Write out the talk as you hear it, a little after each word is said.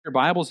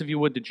Your Bibles, if you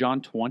would, to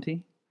John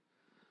 20.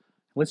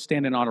 Let's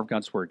stand in honor of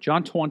God's Word.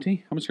 John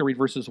 20, I'm just going to read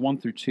verses 1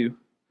 through 2.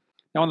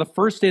 Now on the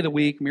first day of the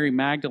week, Mary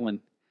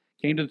Magdalene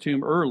came to the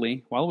tomb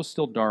early, while it was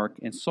still dark,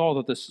 and saw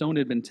that the stone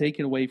had been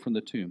taken away from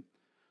the tomb.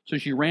 So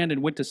she ran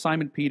and went to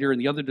Simon Peter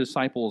and the other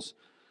disciples,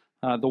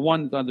 the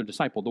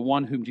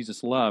one whom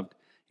Jesus loved,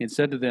 and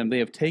said to them, "They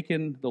have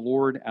taken the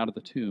Lord out of the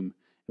tomb,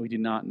 and we do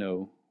not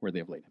know where they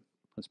have laid him."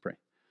 Let's pray.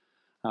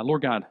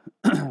 Lord God,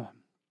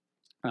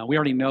 we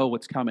already know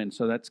what's coming,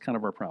 so that's kind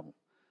of our problem.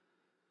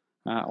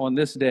 On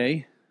this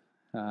day,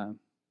 about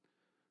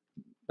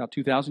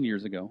 2,000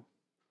 years ago,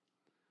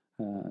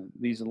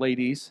 these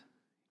ladies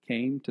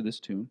came to this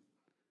tomb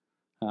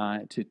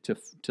to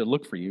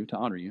look for you, to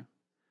honor you,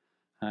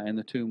 and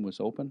the tomb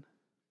was open,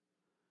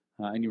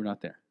 and you were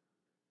not there.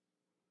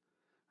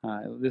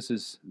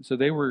 So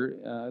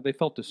they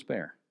felt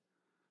despair.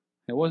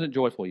 It wasn't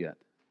joyful yet.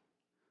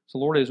 So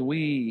Lord, as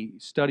we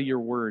study your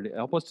word,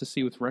 help us to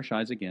see with fresh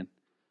eyes again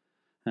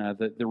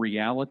the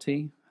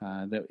reality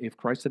that if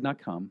Christ had not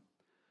come,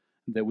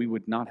 that we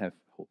would not have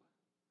hope.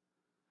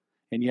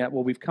 And yet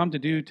what we've come to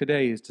do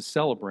today is to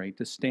celebrate,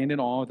 to stand in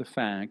awe of the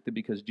fact that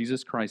because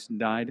Jesus Christ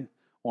died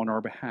on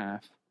our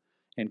behalf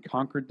and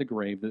conquered the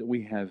grave, that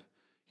we have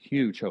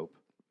huge hope,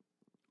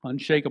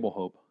 unshakable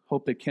hope,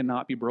 hope that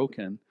cannot be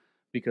broken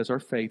because our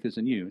faith is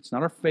in you. It's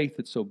not our faith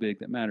that's so big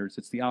that matters,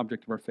 it's the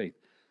object of our faith.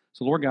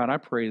 So Lord God, I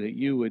pray that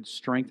you would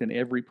strengthen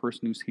every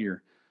person who's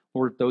here.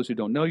 Lord, those who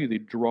don't know you, they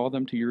draw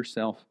them to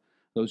yourself.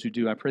 Those who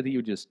do, I pray that you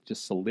would just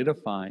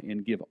solidify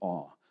and give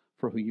awe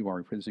for who you are.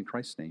 We pray this in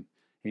Christ's name.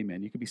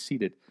 Amen. You can be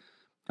seated.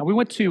 Now, we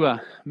went to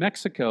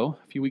Mexico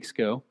a few weeks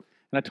ago,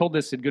 and I told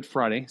this at Good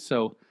Friday.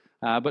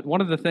 But one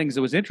of the things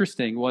that was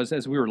interesting was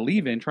as we were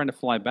leaving, trying to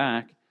fly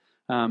back,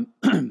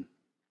 we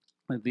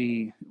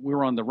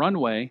were on the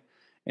runway,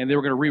 and they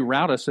were going to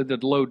reroute us so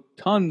they'd load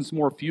tons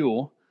more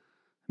fuel,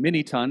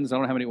 many tons, I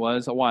don't know how many it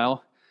was, a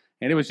while,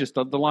 and it was just,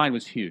 the line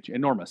was huge,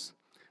 enormous.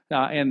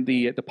 And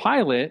the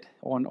pilot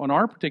on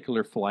our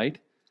particular flight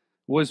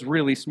was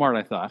really smart,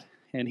 I thought.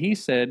 And he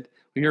said,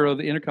 we hear over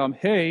the intercom,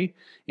 "Hey,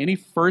 any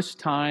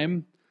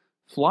first-time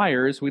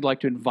flyers, we'd like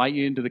to invite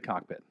you into the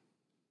cockpit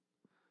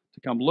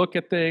to come look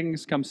at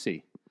things, come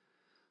see."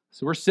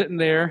 So we're sitting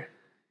there,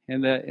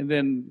 and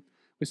then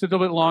we sit a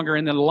little bit longer,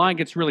 and then the line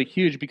gets really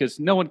huge because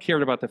no one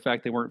cared about the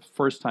fact they weren't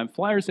first-time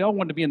flyers. They all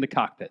wanted to be in the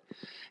cockpit.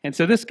 And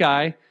so this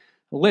guy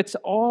lets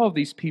all of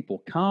these people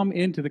come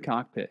into the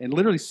cockpit and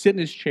literally sit in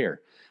his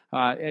chair.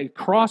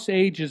 Across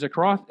ages,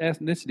 across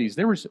ethnicities,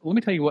 let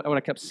me tell you what I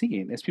kept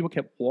seeing as people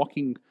kept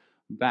walking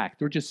back.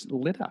 They were just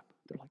lit up.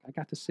 They're like, I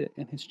got to sit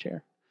in his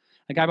chair.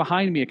 A guy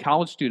behind me, a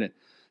college student,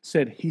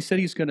 said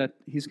he's gonna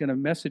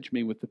message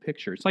me with the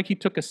picture. It's like he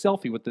took a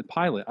selfie with the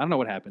pilot. I don't know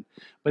what happened,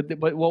 but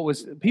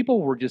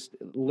people were just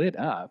lit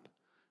up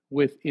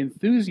with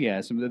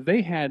enthusiasm that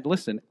they had,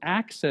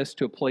 access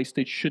to a place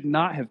they should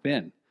not have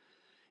been.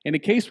 And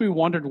in case we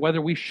wondered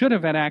whether we should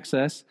have had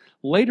access,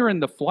 later in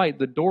the flight,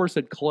 the doors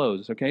had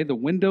closed, okay? The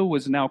window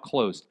was now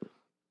closed.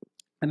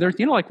 And there's,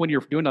 like when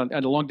you're doing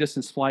a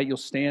long-distance flight, you'll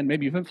stand.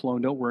 Maybe you haven't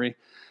flown, don't worry.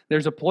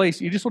 There's a place,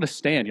 you just want to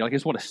stand. You're like, I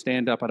just want to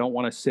stand up. I don't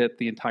want to sit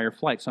the entire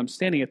flight. So I'm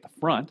standing at the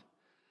front,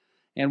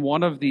 and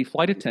one of the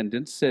flight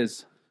attendants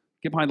says,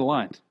 "Get behind the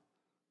line."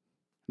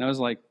 And I was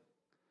like,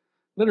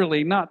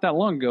 literally not that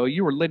long ago,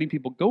 you were letting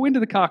people go into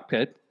the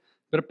cockpit,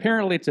 but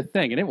apparently it's a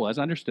thing, and it was.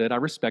 I understood. I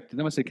respected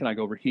them. I said, "Can I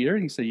go over here?"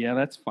 And he said, "Yeah,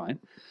 that's fine."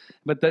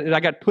 But I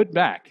got put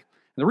back.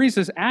 And the reason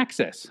is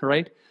access,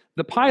 right?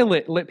 The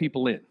pilot let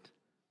people in.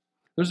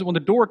 When the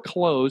door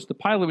closed, the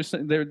pilot was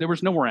there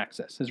was no more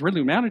access. It's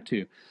really amounted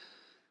to.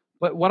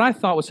 But what I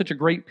thought was such a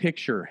great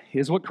picture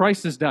is what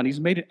Christ has done. He's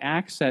made it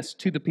access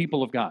to the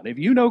people of God. If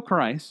you know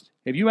Christ,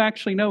 if you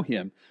actually know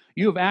him,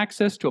 you have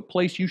access to a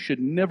place you should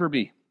never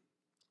be.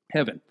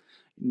 Heaven.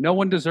 No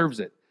one deserves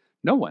it.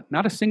 No one,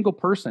 not a single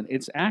person.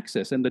 It's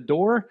access, and the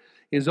door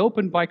is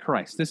opened by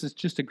Christ. This is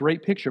just a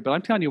great picture, but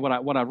I'm telling you what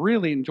I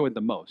really enjoyed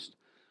the most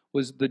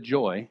was the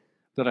joy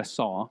that I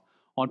saw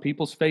on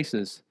people's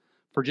faces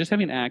for just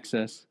having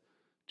access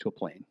to a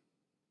plane.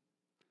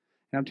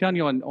 And I'm telling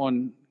you,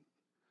 on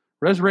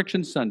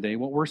Resurrection Sunday,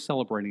 what we're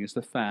celebrating is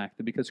the fact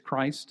that because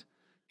Christ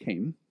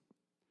came,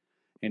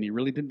 and he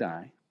really did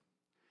die,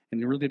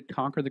 and he really did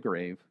conquer the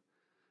grave,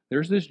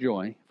 there's this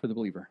joy for the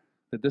believer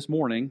that this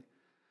morning,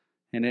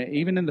 and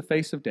even in the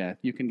face of death,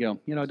 you can go,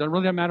 it doesn't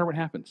really matter what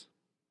happens.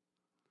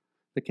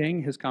 The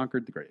King has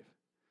conquered the grave.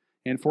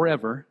 And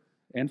forever,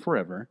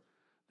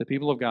 the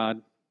people of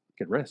God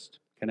can rest,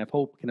 can have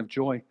hope, can have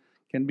joy,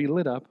 can be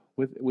lit up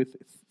with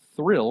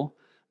thrill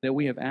that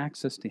we have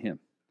access to him.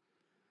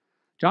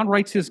 John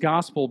writes his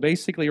gospel,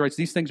 basically writes,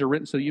 these things are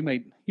written so that you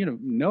may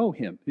know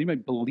him, you may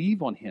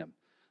believe on him.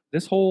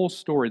 This whole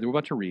story that we're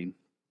about to read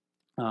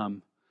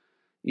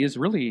is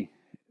really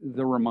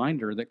the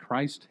reminder that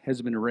Christ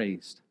has been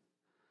raised.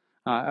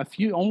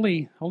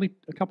 Only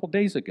a couple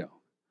days ago,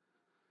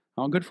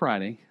 on Good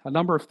Friday, a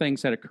number of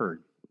things had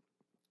occurred.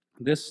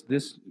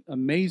 This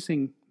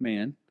amazing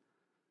man,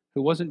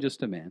 who wasn't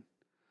just a man,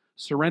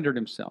 surrendered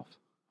himself.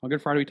 On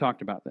Good Friday, we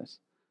talked about this.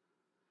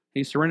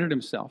 He surrendered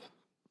himself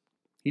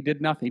He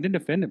did nothing. He didn't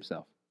defend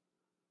himself.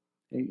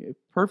 A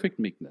perfect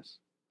meekness.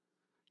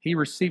 He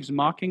receives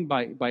mocking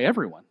by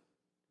everyone.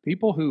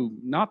 People who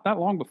not that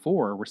long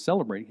before were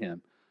celebrating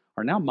him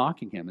are now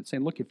mocking him and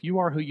saying, look, if you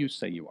are who you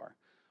say you are,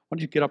 why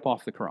don't you get up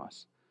off the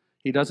cross?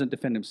 He doesn't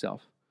defend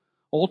himself.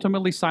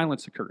 Ultimately,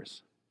 silence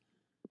occurs.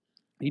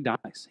 He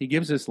dies. He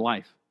gives his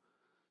life.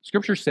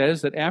 Scripture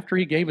says that after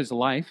he gave his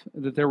life,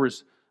 that there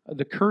was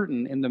the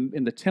curtain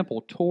in the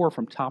temple tore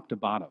from top to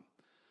bottom.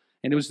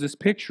 And it was this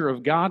picture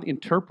of God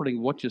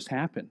interpreting what just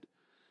happened,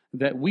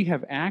 that we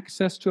have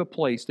access to a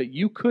place that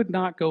you could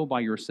not go by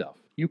yourself.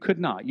 You could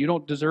not. You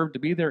don't deserve to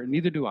be there, and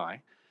neither do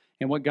I.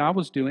 And what God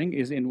was doing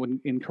is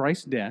in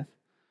Christ's death,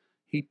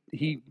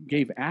 he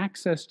gave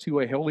access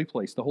to a holy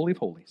place, the Holy of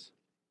Holies.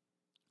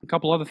 A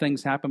couple other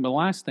things happened, but the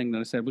last thing that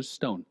I said was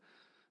stone.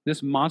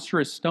 This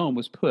monstrous stone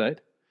was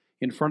put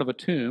in front of a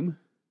tomb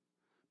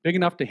big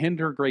enough to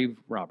hinder grave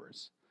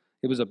robbers.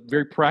 It was a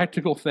very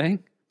practical thing.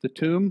 The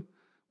tomb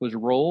was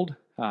rolled,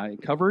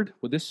 covered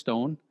with this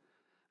stone,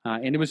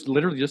 and it was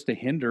literally just to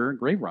hinder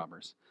grave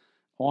robbers.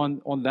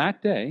 On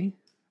that day,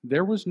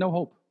 there was no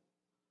hope.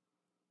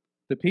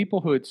 The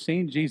people who had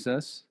seen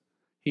Jesus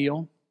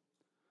heal,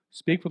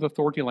 speak with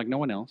authority like no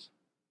one else,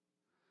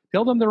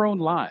 tell them their own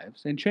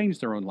lives and change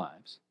their own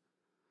lives,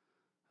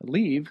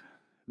 leave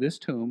this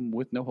tomb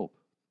with no hope.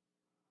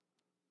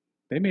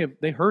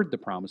 They heard the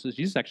promises.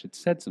 Jesus actually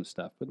said some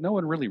stuff, but no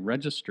one really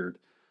registered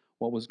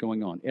what was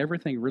going on.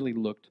 Everything really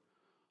looked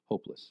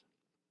hopeless.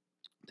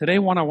 Today,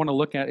 one I want to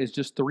look at is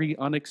just 3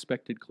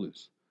 unexpected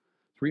clues.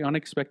 3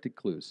 unexpected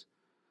clues.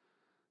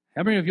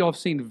 How many of y'all have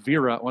seen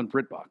Vera on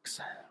BritBox?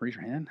 Raise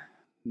your hand.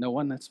 No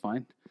one? That's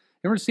fine.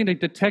 Ever seen a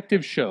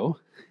detective show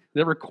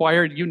that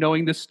required you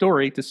knowing the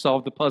story to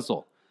solve the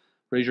puzzle?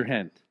 Raise your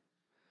hand.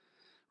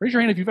 Raise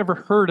your hand if you've ever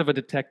heard of a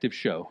detective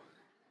show.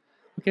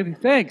 Okay,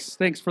 thanks.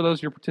 Thanks for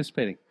those who are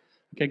participating.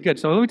 Okay, good.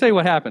 So let me tell you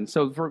what happened.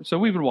 So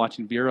we've been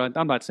watching Vera.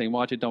 I'm not saying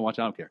watch it, don't watch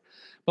it, I don't care.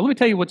 But let me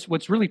tell you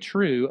what's really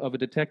true of a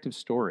detective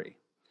story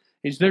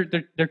is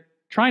they're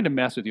trying to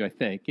mess with you, I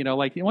think. You know,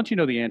 like once you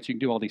know the answer, you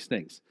can do all these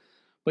things.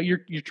 But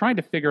you're trying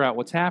to figure out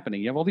what's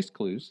happening. You have all these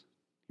clues.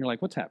 You're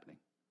like, what's happening?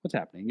 What's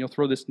happening? You'll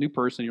throw this new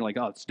person. You're like,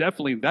 oh, it's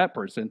definitely that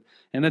person.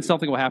 And then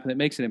something will happen that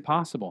makes it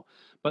impossible.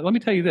 But let me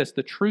tell you this.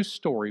 The true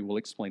story will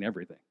explain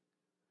everything.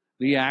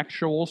 The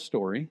actual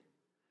story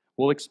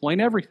will explain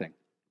everything.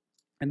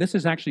 And this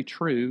is actually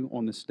true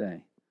on this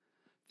day.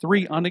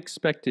 3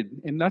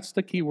 unexpected, and that's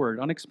the key word,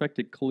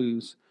 unexpected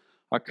clues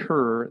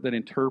occur that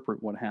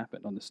interpret what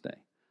happened on this day.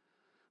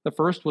 The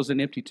first was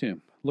an empty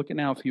tomb. Look at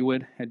now, if you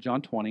would, at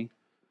John 20,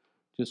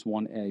 just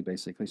 1a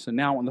basically. So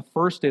now on the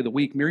first day of the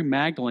week, Mary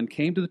Magdalene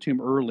came to the tomb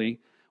early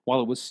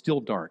while it was still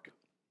dark.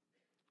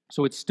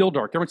 So it's still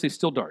dark. Everyone say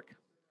still dark.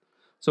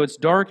 So it's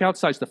dark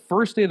outside. It's the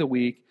first day of the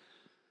week,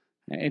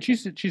 and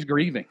she's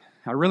grieving.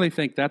 I really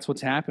think that's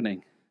what's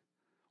happening.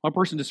 One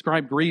person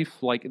described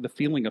grief like the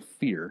feeling of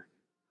fear.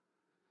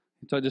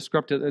 So I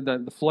described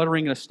the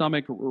fluttering in the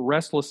stomach,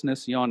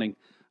 restlessness, yawning.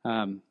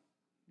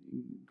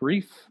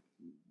 Grief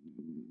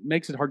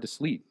makes it hard to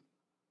sleep.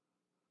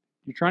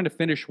 You're trying to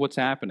finish what's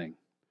happening.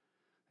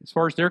 As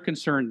far as they're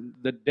concerned,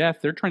 the death,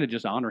 they're trying to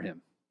just honor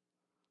him.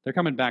 They're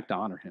coming back to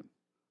honor him.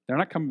 They're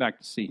not coming back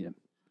to see him.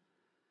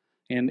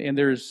 And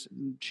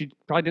she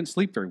probably didn't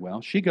sleep very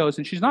well. She goes,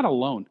 and she's not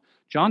alone.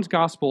 John's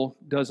gospel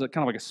does a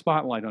kind of like a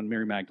spotlight on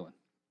Mary Magdalene.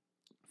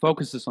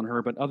 Focuses on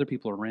her, but other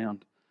people are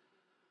around.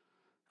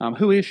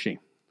 Who is she?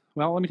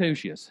 Well, let me tell you who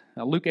she is.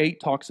 Luke 8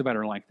 talks about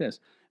her like this.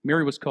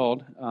 Mary was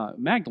called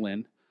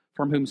Magdalene,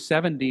 from whom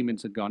 7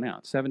 demons had gone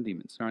out. 7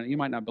 demons. All right, you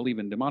might not believe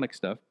in demonic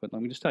stuff, but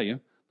let me just tell you,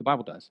 the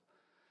Bible does.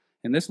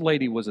 And this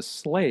lady was a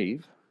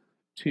slave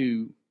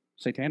to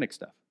satanic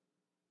stuff.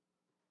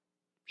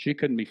 She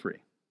couldn't be free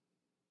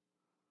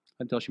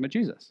until she met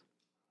Jesus.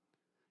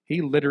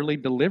 He literally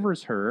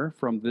delivers her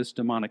from this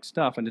demonic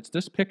stuff, and it's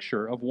this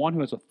picture of one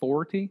who has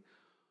authority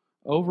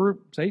over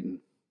Satan.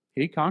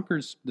 He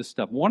conquers this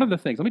stuff. One of the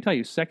things, let me tell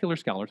you, secular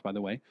scholars, by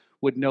the way,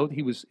 would note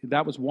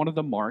that was one of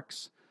the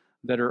marks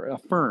that are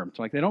affirmed.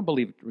 Like they don't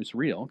believe it was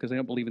real because they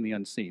don't believe in the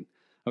unseen.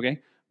 Okay?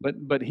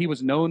 But he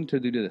was known to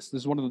do this.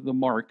 This is one of the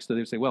marks that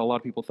they would say, well, a lot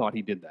of people thought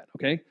he did that.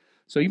 Okay?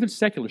 So even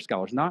secular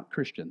scholars, not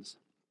Christians,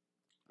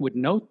 would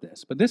note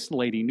this. But this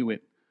lady knew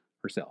it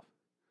herself.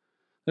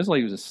 This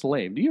lady was a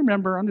slave. Do you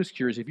remember, I'm just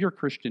curious, if you're a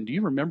Christian, do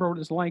you remember what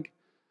it's like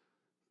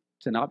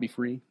to not be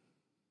free?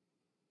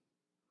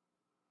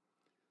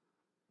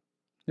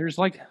 There's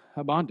like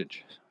a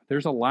bondage.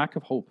 There's a lack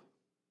of hope.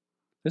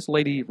 This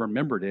lady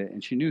remembered it,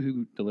 and she knew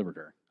who delivered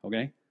her.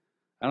 Okay,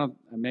 I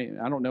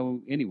don't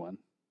know anyone,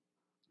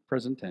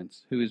 present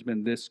tense, who has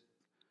been this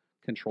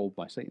controlled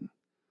by Satan.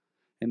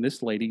 And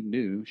this lady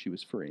knew she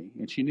was free,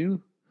 and she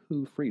knew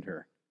who freed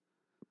her.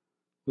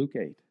 Luke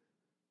 8.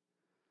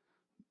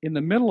 In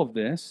the middle of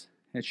this,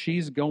 as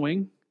she's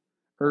going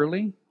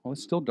early, while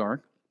it's still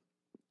dark,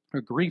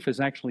 her grief is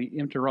actually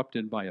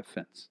interrupted by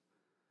offense.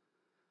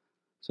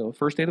 So,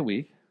 first day of the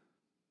week,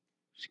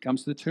 she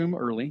comes to the tomb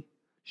early.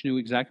 She knew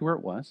exactly where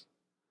it was.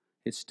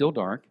 It's still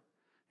dark.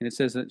 And it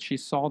says that she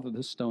saw that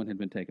the stone had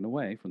been taken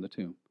away from the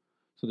tomb.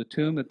 So the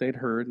tomb that they'd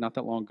heard not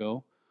that long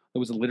ago, that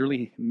was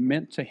literally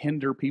meant to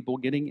hinder people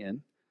getting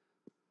in,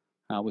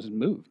 was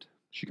moved.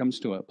 She comes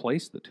to a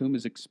place, the tomb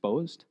is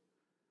exposed.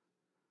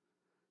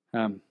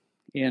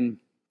 And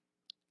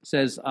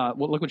says,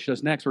 look what she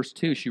does next. Verse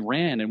 2, she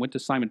ran and went to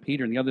Simon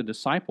Peter and the other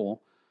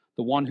disciple,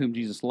 the one whom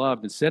Jesus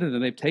loved, and said to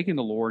them, they've taken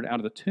the Lord out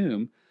of the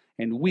tomb,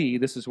 and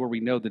this is where we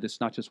know that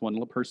it's not just one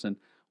little person,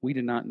 we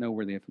do not know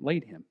where they have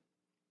laid him.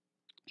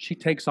 She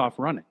takes off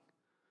running.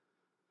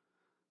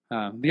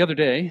 The other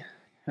day,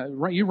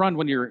 you run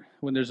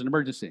when there's an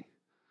emergency.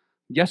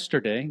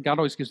 Yesterday, God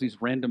always gives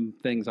these random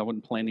things I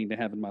wasn't planning to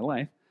have in my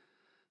life.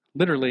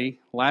 Literally,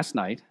 last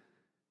night,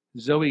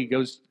 Zoe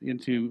goes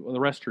into the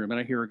restroom, and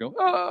I hear her go,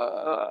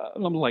 ah!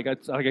 And I'm like,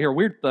 I hear a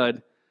weird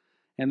thud,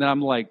 and then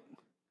I'm like,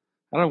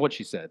 I don't know what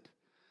she said.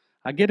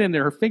 I get in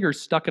there, her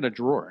finger's stuck in a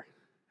drawer.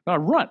 But I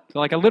run.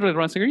 Like I literally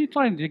run, saying, are you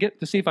trying to get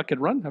to see if I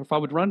could run? If I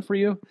would run for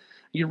you?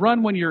 You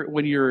run when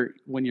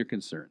you're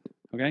concerned,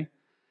 okay?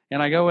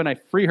 And I go and I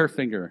free her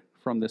finger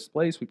from this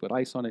place. We put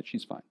ice on it.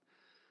 She's fine.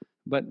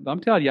 But I'm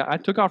telling you, I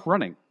took off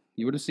running.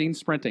 You would have seen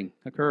sprinting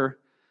occur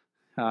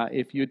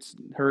if you'd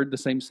heard the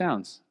same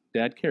sounds.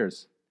 Dad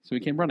cares. So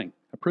he came running.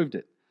 I proved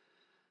it.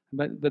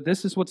 But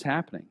this is what's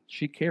happening.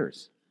 She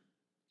cares.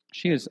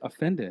 She is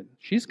offended.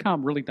 She's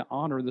come really to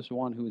honor this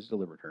one who has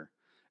delivered her.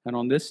 And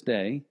on this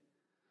day,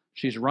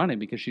 she's running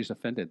because she's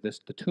offended.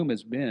 The tomb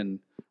has been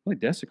really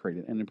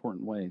desecrated in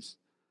important ways.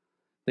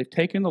 They've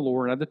taken the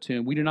Lord out of the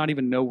tomb. We do not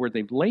even know where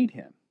they've laid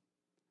him.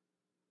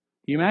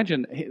 You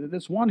imagine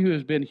this one who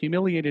has been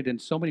humiliated in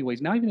so many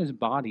ways. Now even his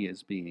body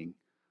is being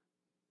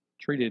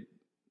treated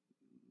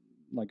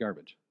like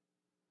garbage.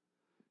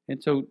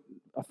 And so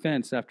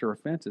offense after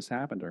offense has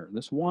happened to her.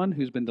 This one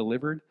who's been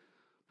delivered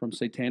from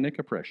satanic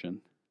oppression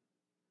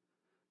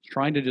is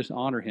trying to just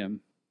honor him,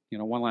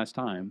 one last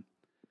time,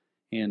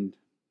 and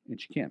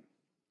she can't.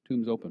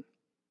 Tomb's open.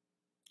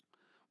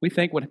 We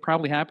think what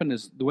probably happened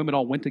is the women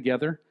all went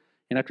together,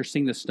 and after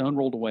seeing the stone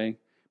rolled away,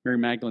 Mary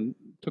Magdalene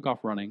took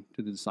off running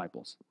to the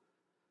disciples.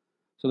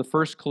 So the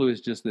first clue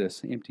is just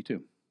this: empty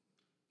tomb.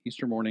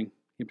 Easter morning,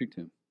 empty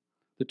tomb.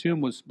 The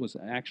tomb was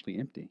actually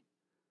empty.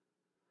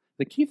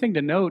 The key thing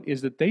to note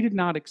is that they did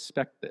not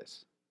expect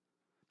this.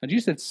 Now,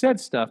 Jesus had said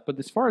stuff, but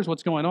as far as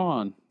what's going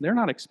on, they're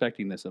not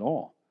expecting this at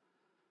all.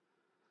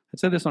 I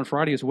said this on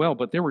Friday as well,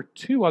 but there were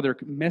two other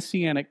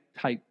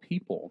messianic-type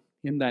people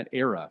in that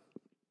era.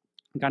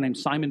 A guy named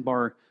Simon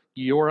bar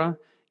Giora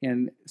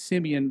and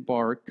Simeon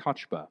bar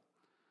Kochba.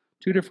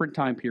 Two different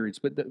time periods.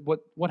 But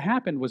what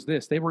happened was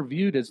this. They were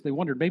viewed as, they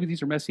wondered, maybe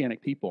these are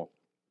messianic people.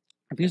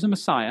 If he's a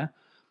Messiah,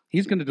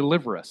 he's going to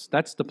deliver us.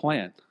 That's the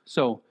plan.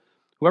 So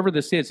whoever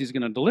this is, he's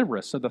going to deliver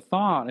us. So the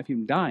thought of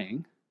him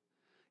dying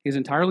is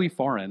entirely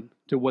foreign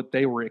to what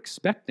they were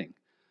expecting.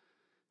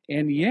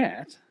 And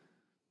yet,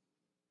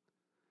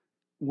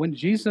 when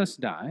Jesus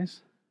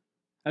dies,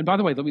 and by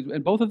the way,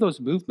 in both of those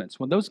movements,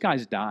 when those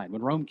guys died,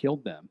 when Rome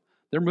killed them,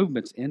 their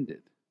movements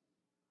ended.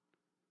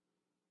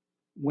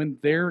 When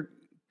their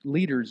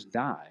leaders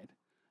died,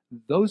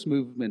 those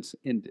movements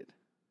ended.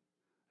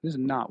 This is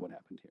not what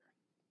happened here.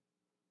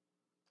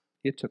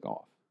 It took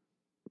off.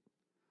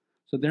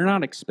 So they're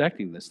not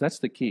expecting this. That's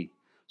the key.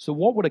 So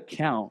what would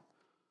account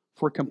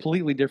for a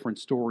completely different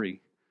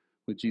story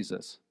with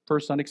Jesus?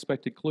 First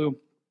unexpected clue,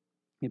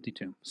 empty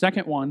tomb.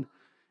 Second one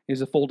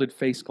is a folded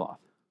face cloth.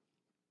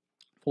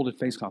 Folded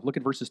face cloth. Look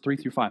at verses 3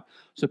 through 5.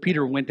 So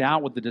Peter went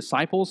out with the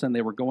disciples, and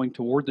they were going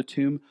toward the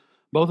tomb.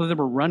 Both of them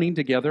were running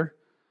together.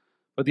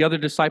 But the other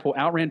disciple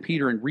outran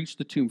Peter and reached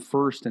the tomb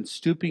first, and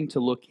stooping to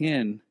look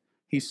in,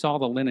 he saw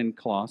the linen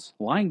cloths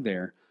lying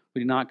there, but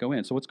did not go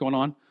in. So what's going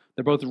on?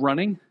 They're both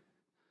running.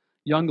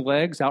 Young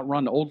legs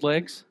outrun old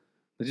legs.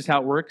 That's just how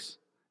it works.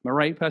 Am I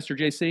right, Pastor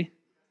JC?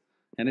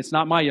 And it's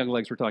not my young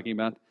legs we're talking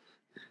about.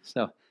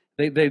 So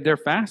they're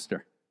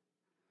faster.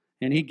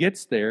 And he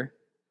gets there,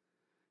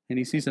 and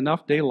he sees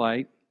enough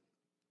daylight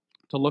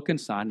to look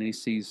inside, and he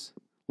sees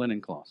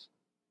linen cloths.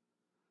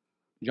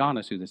 John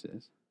is who this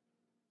is.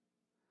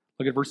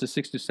 Look at verses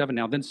 6 to 7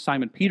 now. Then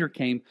Simon Peter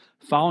came,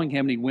 following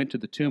him, and he went to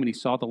the tomb, and he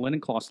saw the linen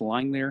cloths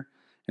lying there,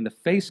 and the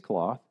face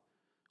cloth,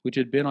 which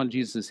had been on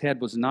Jesus' head,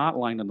 was not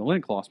lying on the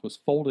linen cloths, was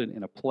folded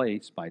in a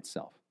place by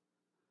itself.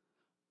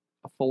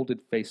 A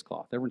folded face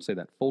cloth. Everyone say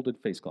that. Folded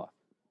face cloth.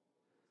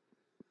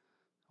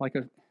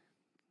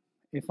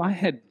 If I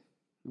had,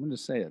 I'm going to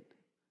say it,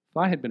 if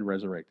I had been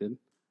resurrected,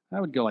 I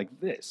would go like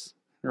this,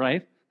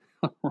 right?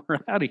 We're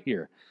out of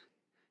here.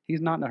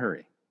 He's not in a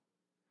hurry.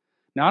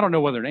 Now, I don't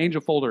know whether an angel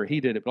folded or he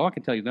did it, but all I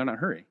can tell you, they're not in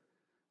a hurry.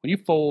 When you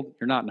fold,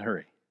 you're not in a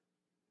hurry.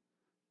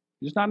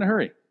 You're just not in a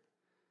hurry.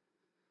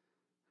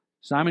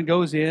 Simon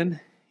goes in,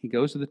 he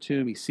goes to the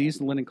tomb, he sees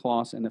the linen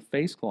cloths, and the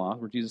face cloth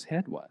where Jesus'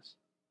 head was.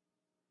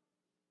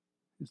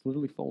 It's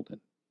literally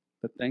folded.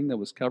 The thing that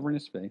was covering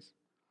his face,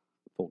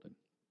 folded.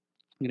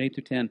 In 8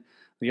 to 10,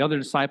 the other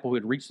disciple who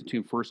had reached the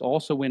tomb first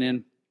also went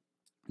in.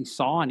 He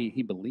saw and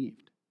he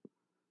believed.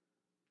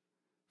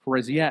 For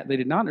as yet they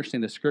did not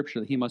understand the scripture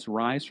that he must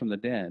rise from the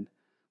dead.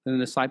 Then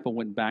the disciples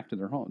went back to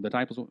their home. The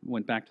disciples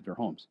went back to their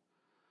homes.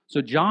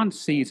 So John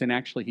sees and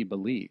actually he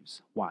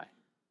believes. Why?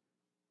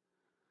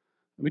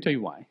 Let me tell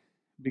you why.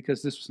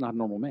 Because this was not a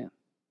normal man.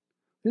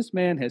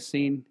 John has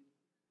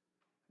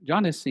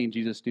seen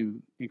Jesus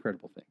do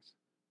incredible things.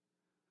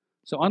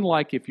 So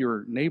unlike if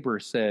your neighbor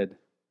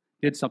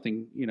did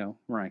something,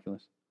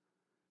 miraculous,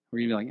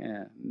 where you'd be like,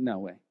 no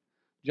way.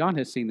 John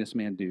has seen this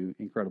man do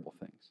incredible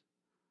things.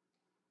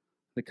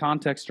 The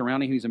context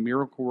surrounding him, he's a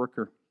miracle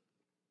worker.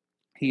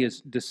 He has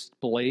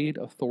displayed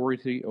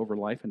authority over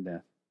life and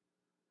death.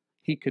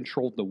 He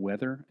controlled the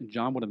weather, and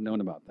John would have known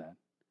about that.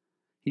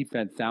 He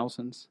fed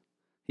thousands.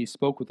 He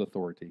spoke with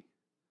authority.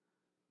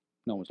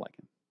 No one was like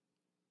him.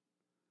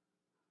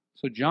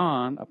 So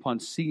John, upon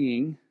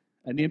seeing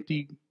an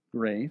empty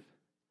grave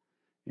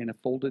and a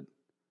folded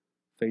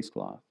face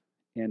cloth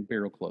and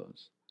burial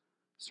clothes,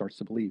 starts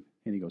to believe,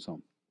 and he goes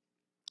home.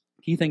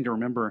 Key thing to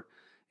remember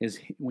is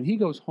when he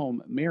goes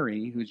home,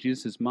 Mary, who's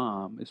Jesus'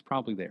 mom, is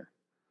probably there.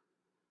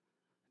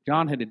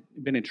 John had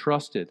been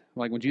entrusted,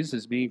 like when Jesus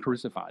is being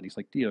crucified, he's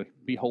like,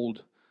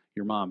 behold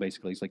your mom,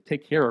 basically. He's like,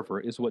 take care of her,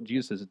 is what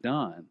Jesus has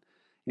done.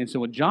 And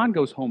so when John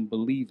goes home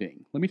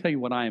believing, let me tell you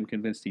what I am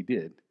convinced he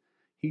did.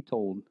 He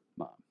told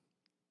mom.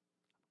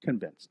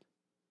 Convinced.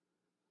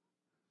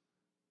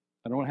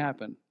 I don't know what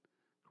happened.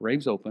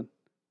 Grave's open.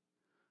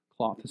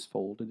 Cloth is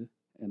folded.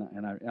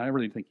 And I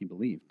really think he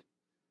believed.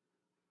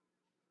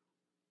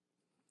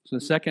 So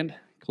the second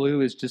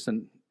clue is just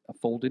a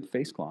folded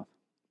face cloth.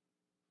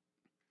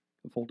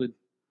 A folded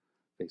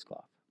face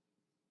cloth.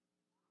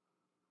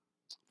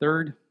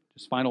 Third,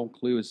 just final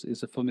clue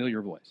is a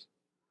familiar voice.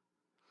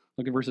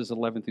 Look at verses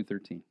 11 through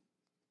 13.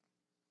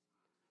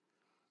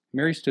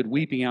 Mary stood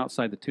weeping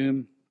outside the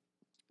tomb,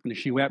 and as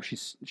she wept,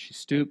 she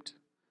stooped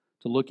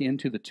to look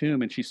into the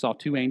tomb, and she saw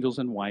two angels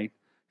in white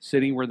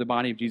sitting where the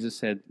body of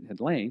Jesus had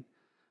lain,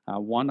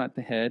 one at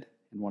the head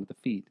and one at the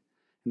feet.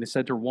 And they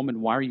said to her,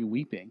 "Woman, why are you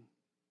weeping?"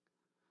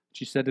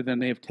 She said to them,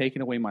 "They have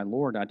taken away my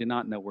Lord. I do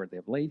not know where they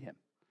have laid him."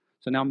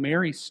 So now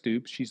Mary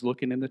stoops. She's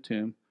looking in the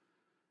tomb,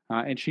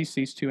 and she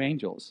sees two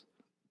angels.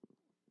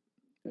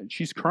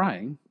 She's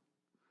crying.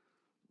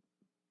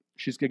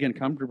 She's, again,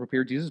 come to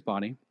prepare Jesus'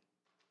 body.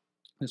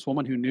 This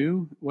woman who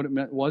knew what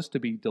it was to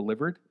be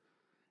delivered.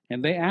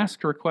 And they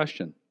asked her a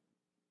question.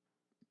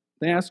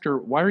 They asked her,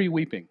 "Why are you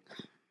weeping?"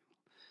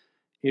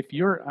 What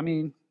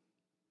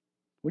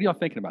are y'all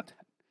thinking about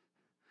that?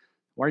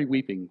 Why are you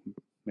weeping,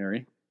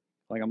 Mary?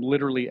 Like, I'm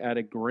literally at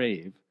a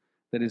grave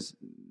that is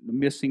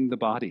missing the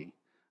body.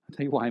 I'll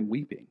tell you why I'm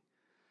weeping.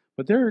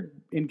 But they're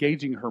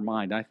engaging her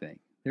mind, I think.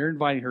 They're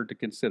inviting her to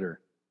consider,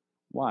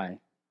 why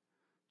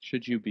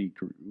should you be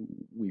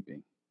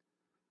weeping?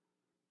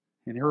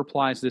 And her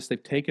reply is this: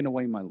 they've taken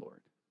away my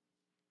Lord.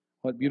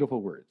 What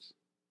beautiful words.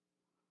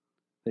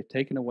 They've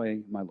taken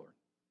away my Lord.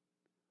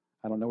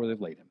 I don't know where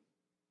they've laid him.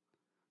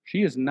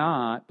 She is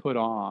not put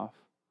off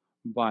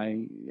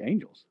by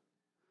angels.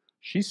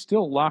 She's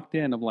still locked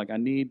in of like, I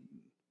need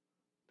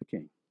the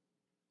king.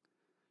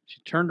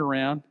 She turned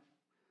around.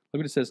 Look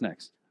what it says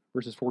next,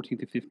 verses 14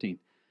 through 15.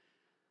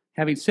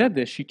 Having said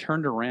this, she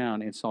turned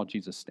around and saw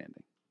Jesus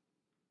standing.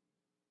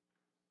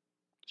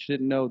 She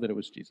didn't know that it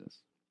was Jesus.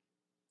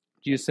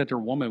 Jesus said to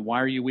her, "Woman,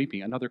 why are you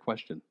weeping?" Another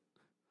question.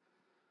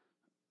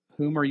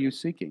 "Whom are you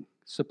seeking?"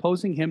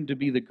 Supposing him to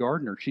be the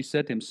gardener, she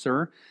said to him,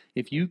 "Sir,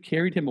 if you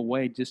carried him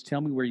away, just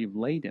tell me where you've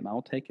laid him.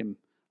 I'll take him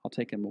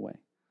away."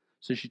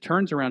 So she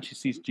turns around, she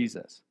sees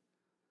Jesus.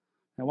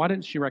 Now, why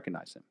didn't she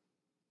recognize him?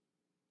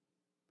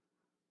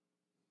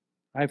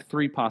 I have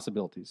three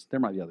possibilities. There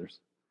might be others.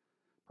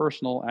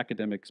 Personal,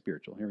 academic,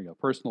 spiritual. Here we go.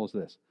 Personal is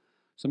this.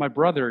 So my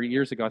brother,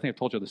 years ago, I think I've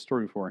told you this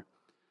story before,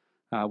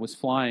 was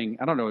flying,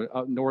 I don't know,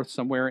 up north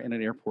somewhere in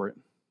an airport,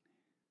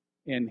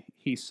 and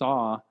he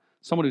saw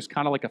someone who's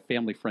kind of like a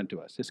family friend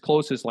to us. As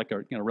close as like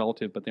a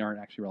relative, but they aren't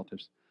actually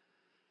relatives.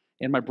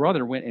 And my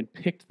brother went and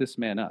picked this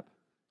man up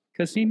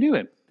because he knew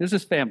him. This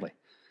is family.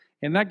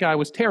 And that guy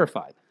was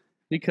terrified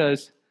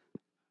because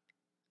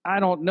I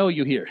don't know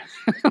you here.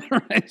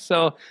 Right?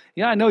 So,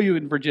 yeah, I know you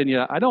in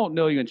Virginia. I don't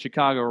know you in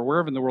Chicago or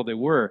wherever in the world they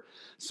were.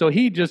 So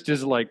he just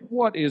is like,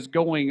 what is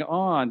going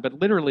on? But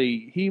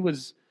literally,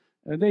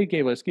 they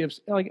gave us gifts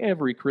like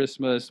every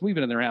Christmas. We've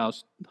been in their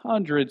house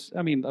hundreds,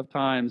 of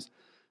times.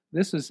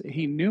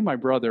 He knew my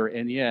brother,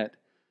 and yet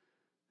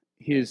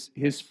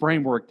his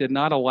framework did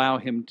not allow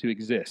him to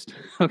exist.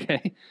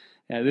 Okay?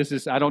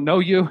 I don't know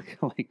you,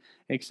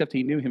 except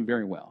he knew him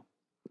very well.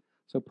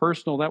 So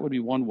personal, that would be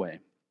one way.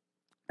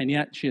 And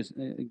yet, she has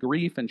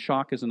grief and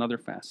shock is another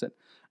facet.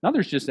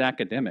 Another is just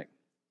academic.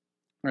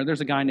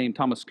 There's a guy named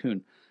Thomas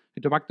Kuhn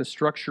who talked about the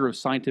structure of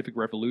scientific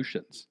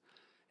revolutions.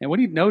 And what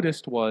he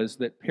noticed was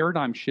that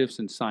paradigm shifts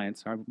in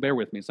science, bear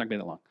with me, it's not going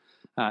to be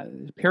that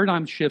long.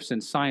 Paradigm shifts in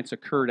science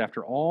occurred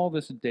after all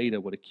this data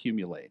would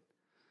accumulate.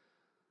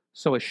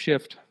 So a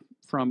shift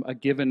from a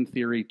given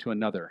theory to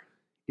another.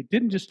 It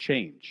didn't just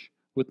change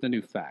with the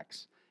new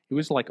facts. It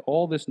was like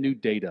all this new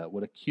data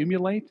would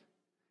accumulate,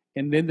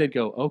 and then they'd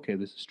go, okay,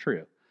 this is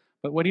true.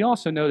 But what he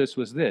also noticed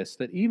was this,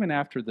 that even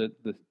after the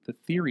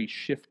theory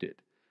shifted, and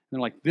they're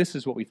like, this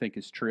is what we think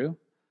is true,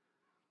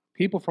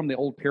 people from the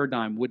old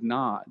paradigm would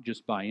not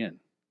just buy in.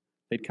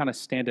 They'd kind of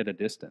stand at a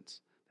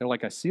distance. They're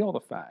like, I see all the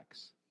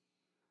facts,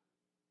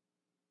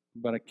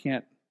 but I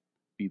can't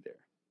be there.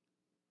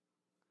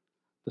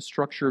 The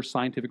structure of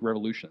scientific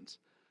revolutions.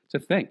 It's a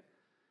thing.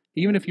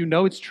 Even if you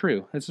know it's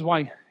true, this is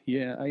why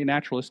a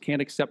naturalist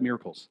can't accept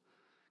miracles.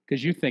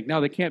 Because you think,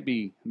 no, they can't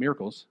be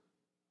miracles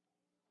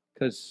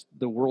because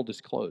the world is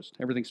closed.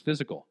 Everything's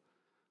physical.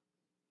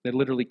 They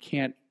literally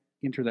can't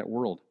enter that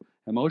world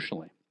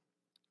emotionally.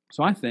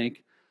 So I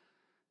think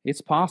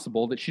it's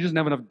possible that she doesn't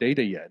have enough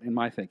data yet, in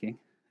my thinking,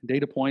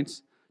 data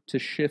points to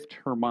shift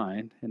her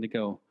mind and to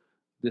go,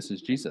 this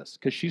is Jesus.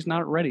 Because she's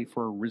not ready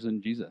for a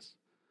risen Jesus.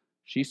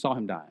 She saw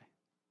him die.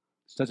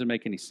 This doesn't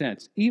make any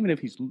sense. Even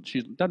if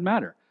she doesn't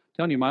matter. I'm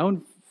telling you, my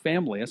own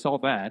family, I saw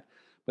that.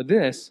 But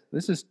this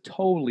is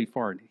totally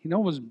foreign. No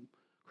one was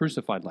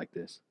crucified like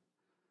this.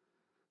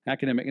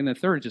 Academic. And the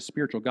third is just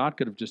spiritual. God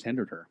could have just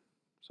hindered her.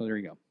 So there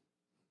you go.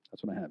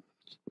 That's what I have.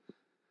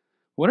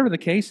 Whatever the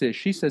case is,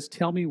 she says,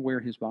 tell me where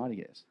his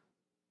body is.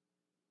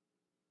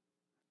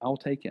 I'll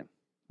take him.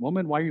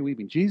 Woman, why are you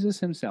weeping? Jesus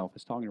himself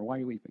is talking to her. Why are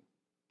you weeping?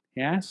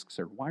 He asks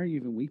her, why are you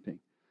even weeping?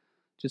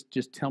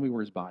 Just tell me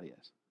where his body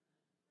is.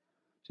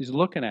 She's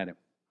looking at him.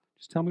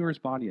 Just tell me where his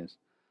body is.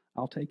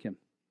 I'll take him.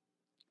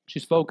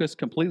 She's focused,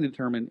 completely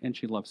determined, and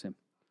she loves him.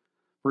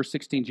 Verse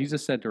 16,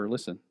 Jesus said to her,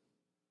 listen,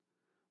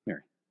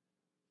 Mary.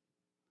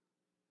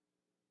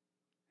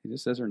 He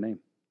just says her name.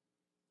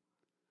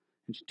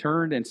 And she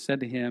turned and said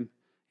to him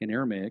in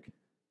Aramaic,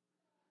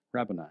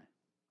 Rabboni,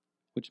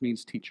 which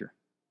means teacher.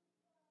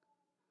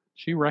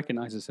 She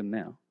recognizes him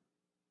now.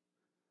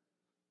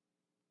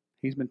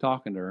 He's been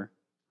talking to her.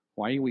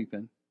 Why are you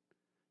weeping?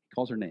 He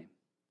calls her name.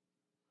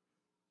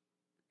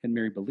 And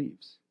Mary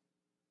believes.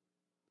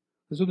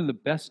 This would have been the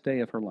best day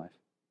of her life.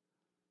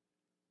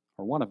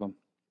 Or one of them.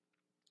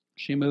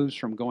 She moves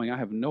from going, I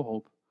have no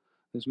hope.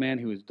 This man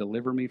who has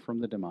delivered me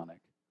from the demonic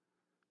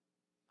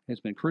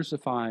has been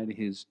crucified.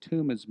 His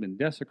tomb has been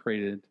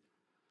desecrated.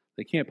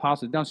 They can't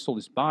possibly, now stole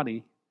his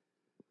body.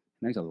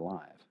 Now he's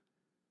alive.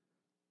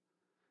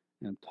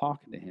 And I'm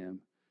talking to him.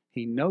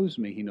 He knows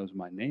me. He knows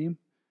my name.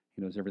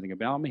 He knows everything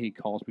about me. He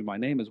calls me by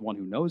name as one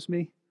who knows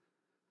me.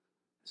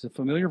 It's a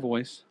familiar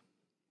voice.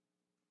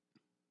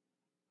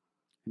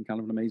 And kind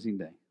of an amazing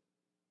day.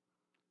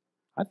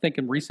 I think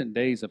in recent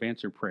days of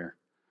answered prayer,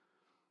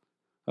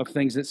 of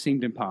things that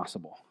seemed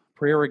impossible.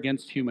 Prayer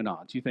against human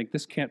odds. You think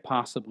this can't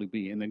possibly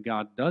be. And then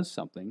God does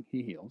something.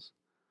 He heals.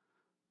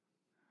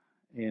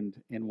 And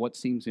what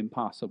seems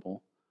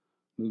impossible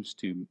moves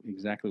to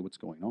exactly what's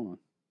going on.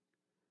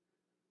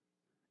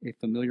 A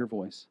familiar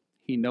voice.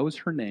 He knows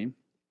her name.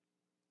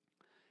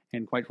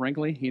 And quite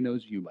frankly, he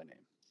knows you by name.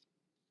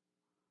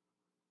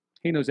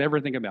 He knows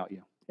everything about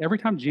you. Every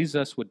time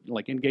Jesus would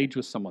engage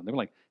with someone, they were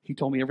like, he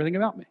told me everything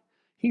about me.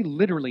 He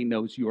literally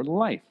knows your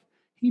life.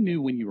 He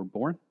knew when you were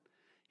born.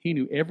 He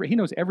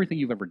knows everything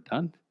you've ever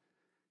done.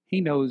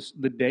 He knows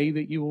the day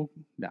that you will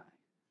die.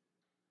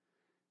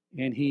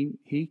 And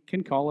he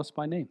can call us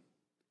by name.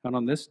 And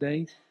on this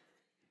day,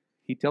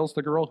 he tells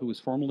the girl who was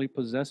formerly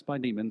possessed by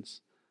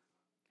demons,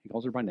 he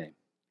calls her by name,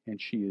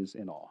 and she is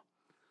in awe.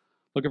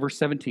 Look at verse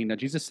 17. Now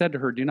Jesus said to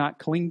her, do not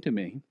cling to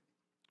me,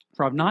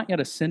 for I have not yet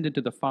ascended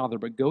to the Father,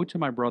 but go to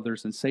my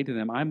brothers and say to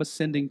them, I am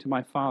ascending to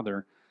my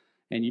Father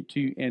and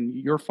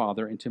your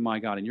Father, and to my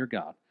God and your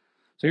God.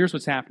 So here's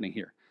what's happening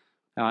here.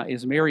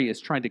 Is Mary is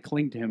trying to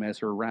cling to him as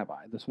her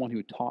rabbi, this one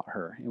who taught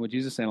her. And what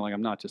Jesus is saying,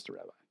 I'm not just a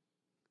rabbi.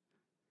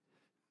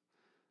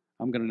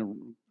 I'm going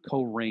to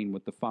co-reign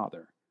with the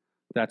Father.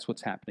 That's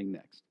what's happening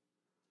next.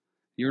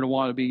 You're going to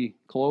want to be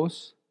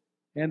close,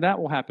 and that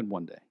will happen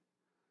one day.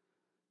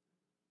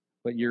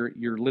 But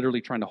you're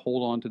literally trying to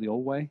hold on to the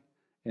old way,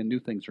 and new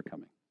things are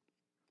coming.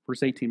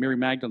 Verse 18, Mary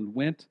Magdalene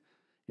went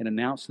and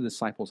announced to the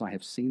disciples, I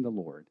have seen the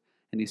Lord.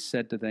 And he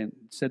said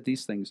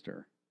these things to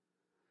her.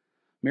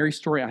 Mary's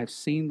story, I have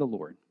seen the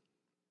Lord.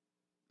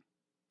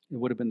 It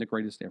would have been the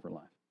greatest day of her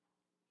life.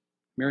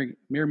 Mary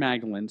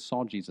Magdalene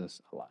saw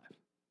Jesus alive.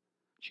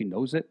 She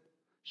knows it.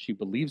 She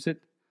believes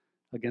it.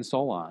 Against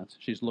all odds,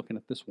 she's looking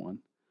at this one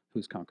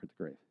who's conquered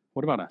the grave.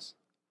 What about us?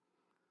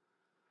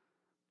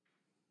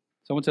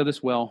 Someone said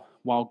this well,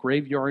 while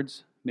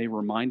graveyards may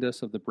remind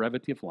us of the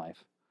brevity of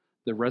life,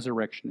 the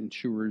resurrection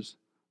ensures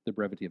the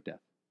brevity of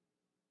death.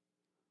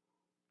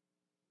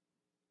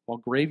 While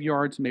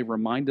graveyards may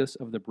remind us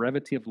of the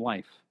brevity of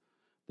life,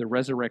 the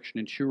resurrection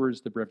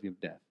ensures the brevity of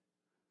death.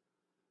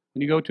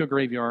 When you go to a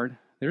graveyard,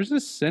 there's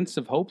this sense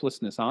of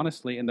hopelessness,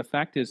 honestly, and the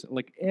fact is,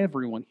 like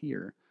everyone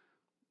here,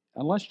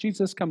 unless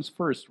Jesus comes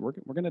first, we're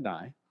going to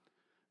die.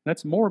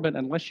 That's morbid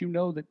unless you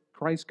know that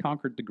Christ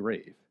conquered the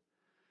grave.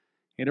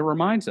 And it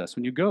reminds us,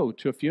 when you go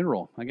to a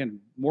funeral, again,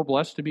 more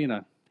blessed to be in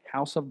a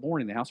house of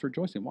mourning, the house of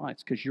rejoicing. Why?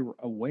 It's because you're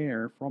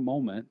aware for a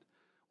moment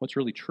what's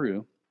really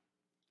true.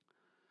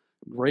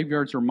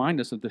 Graveyards remind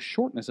us of the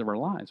shortness of our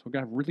lives. We're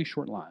going to have really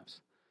short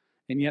lives.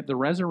 And yet the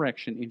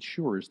resurrection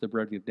ensures the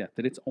brevity of death,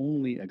 that it's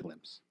only a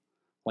glimpse.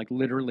 Like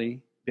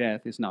literally,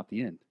 death is not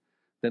the end.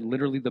 That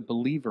literally the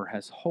believer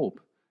has hope,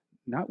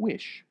 not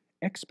wish,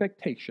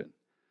 expectation,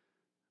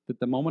 that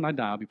the moment I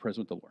die, I'll be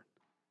present with the Lord.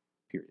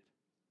 Period.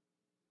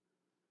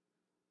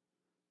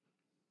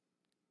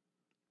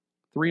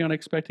 3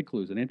 unexpected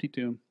clues: an empty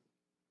tomb,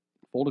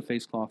 folded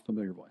face cloth,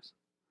 familiar voice.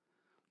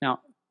 Now,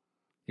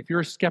 if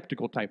you're a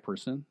skeptical type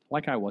person,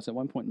 like I was at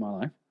one point in my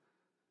life,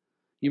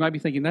 you might be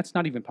thinking, that's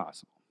not even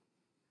possible.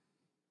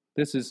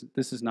 This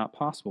is not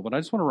possible. But I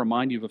just want to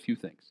remind you of a few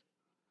things.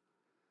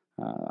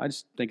 I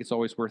just think it's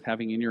always worth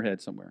having in your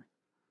head somewhere.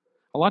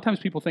 A lot of times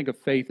people think of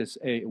faith as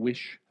a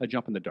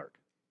jump in the dark.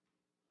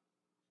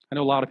 I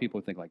know a lot of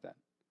people think like that.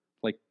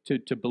 Like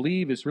to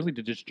believe is really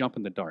to just jump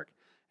in the dark.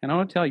 And I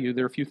want to tell you,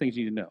 there are a few things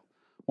you need to know.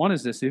 One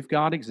is this: if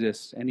God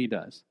exists, and He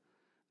does,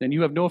 then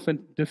you have no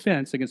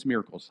defense against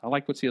miracles. I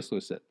like what C.S.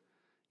 Lewis said.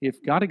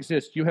 If God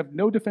exists, you have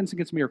no defense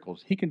against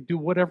miracles. He can do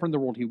whatever in the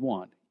world He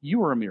wants.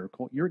 You are a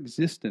miracle. Your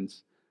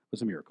existence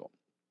was a miracle.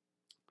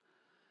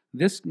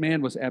 This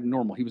man was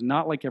abnormal. He was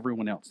not like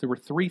everyone else. There were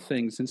three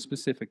things in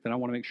specific that I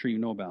want to make sure you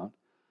know about.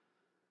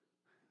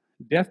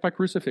 Death by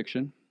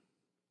crucifixion.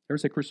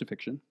 There's a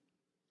crucifixion.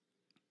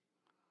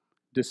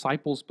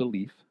 Disciples'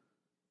 belief.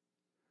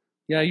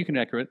 Yeah, you can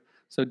echo it.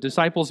 So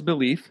disciples'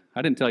 belief.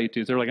 I didn't tell you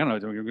to. They're like, I don't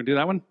know, are we going to do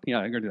that one? Yeah,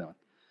 I'm going to do that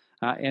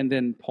one. And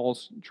then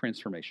Paul's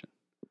transformation.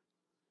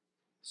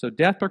 So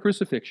death by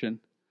crucifixion,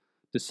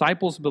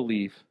 disciples'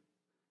 belief,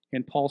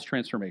 and Paul's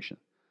transformation.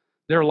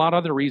 There are a lot of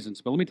other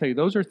reasons, but let me tell you,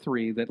 those are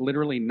three that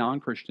literally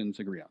non-Christians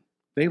agree on.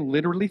 They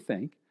literally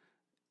think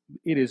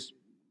it is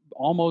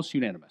almost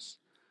unanimous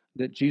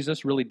that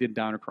Jesus really did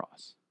die on a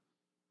cross.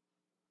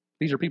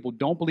 These are people who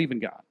don't believe in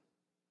God.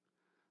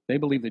 They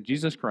believe that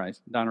Jesus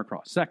Christ died on a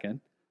cross.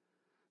 Second,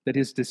 that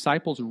His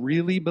disciples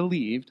really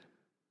believed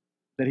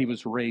that He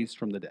was raised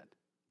from the dead.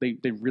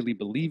 They really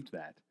believed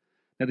that.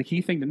 Now, the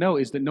key thing to know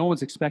is that no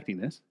one's expecting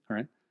this, all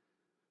right?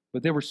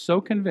 But they were so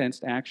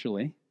convinced,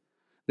 actually,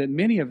 that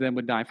many of them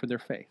would die for their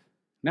faith.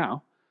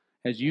 Now,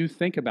 as you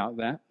think about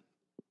that,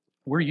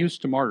 we're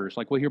used to martyrs.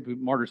 Like, we'll hear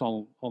martyrs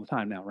all the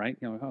time now, right?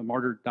 You know, a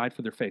martyr died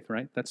for their faith,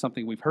 right? That's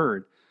something we've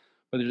heard.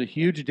 But there's a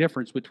huge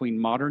difference between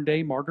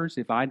modern-day martyrs,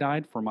 if I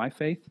died for my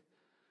faith,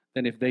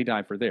 than if they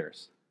died for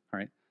theirs, all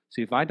right?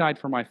 See, if I died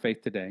for my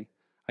faith today,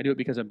 I do it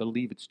because I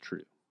believe it's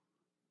true.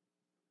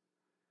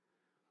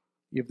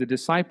 If the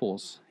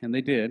disciples, and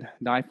they did,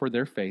 die for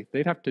their faith,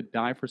 they'd have to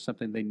die for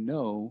something they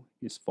know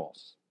is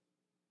false.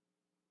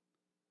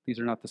 These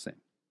are not the same.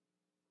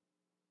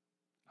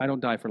 I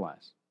don't die for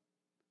lies.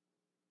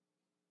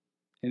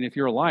 And if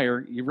you're a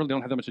liar, you really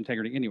don't have that much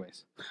integrity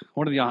anyways.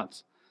 What are the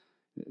odds?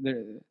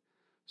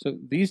 So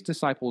these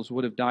disciples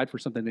would have died for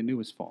something they knew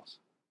was false.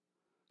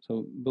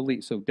 So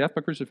belief. So death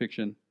by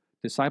crucifixion,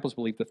 disciples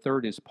believe. The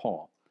third is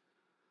Paul.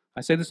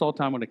 I say this all the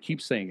time. I'm going to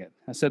keep saying it.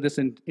 I said this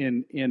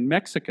in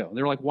Mexico.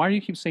 They're like, why do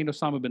you keep saying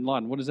Osama bin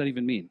Laden? What does that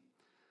even mean?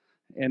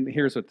 And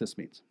here's what this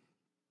means.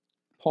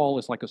 Paul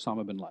is like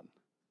Osama bin Laden.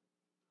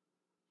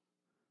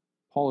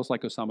 Paul is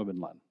like Osama bin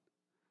Laden.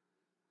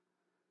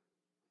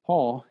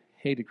 Paul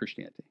hated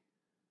Christianity.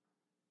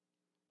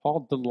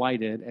 Paul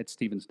delighted at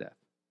Stephen's death.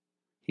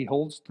 He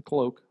holds the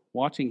cloak,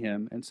 watching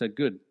him, and said,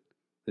 good,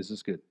 this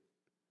is good.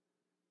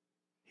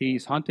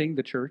 He's hunting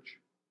the church.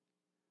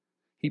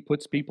 He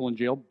puts people in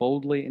jail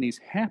boldly, and he's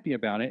happy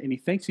about it, and he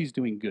thinks he's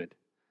doing good.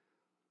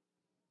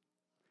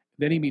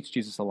 Then he meets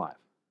Jesus alive.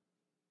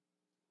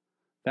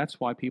 That's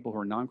why people who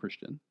are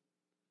non-Christian,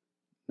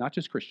 not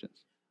just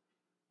Christians,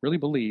 really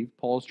believe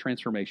Paul's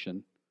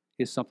transformation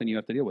is something you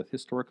have to deal with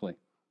historically.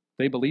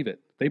 They believe it.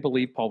 They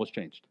believe Paul was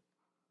changed.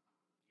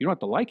 You don't have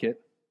to like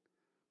it.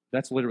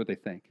 That's literally what they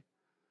think.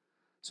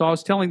 So I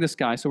was telling this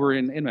guy, so we're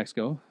in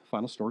Mexico,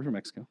 final story from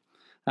Mexico.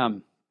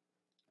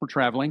 We're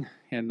traveling,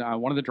 and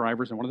one of the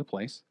drivers in one of the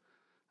place,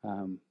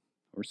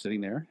 we're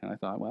sitting there, and I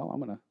thought, well, I'm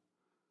going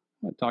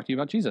to talk to you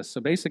about Jesus.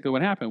 So basically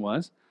what happened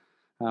was,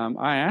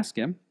 I asked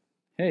him,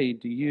 hey,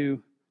 do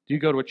you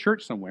go to a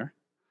church somewhere?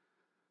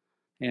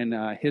 And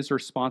his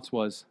response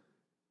was,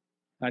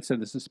 I said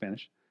this in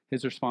Spanish,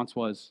 his response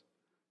was,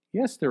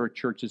 yes, there are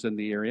churches in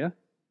the area.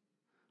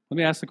 Let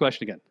me ask the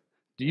question again.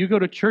 Do you go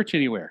to church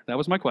anywhere? That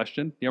was my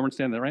question. You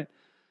understand that, right?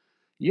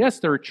 Yes,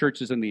 there are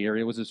churches in the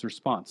area, was his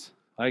response.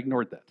 I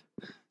ignored that.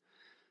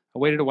 I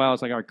waited a while. I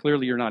was like, all right,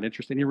 clearly you're not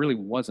interested. And he really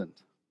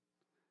wasn't.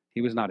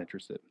 He was not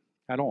interested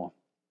at all.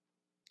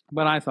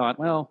 But I thought,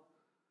 well,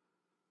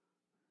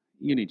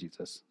 you need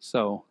Jesus.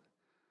 So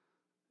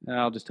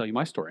I'll just tell you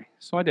my story.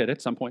 So I did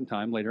at some point in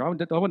time later. I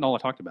wasn't all I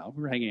talked about.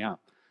 We were hanging out.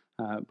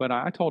 But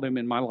I told him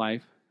in my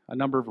life a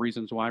number of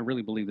reasons why I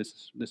really believe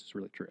this is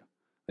really true.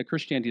 That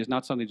Christianity is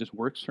not something that just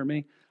works for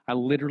me. I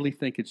literally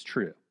think it's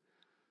true.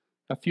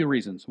 A few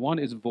reasons. One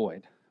is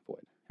void.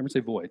 Void. Everyone say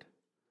void.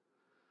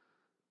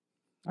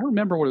 I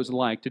remember what it was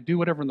like to do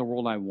whatever in the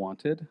world I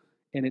wanted,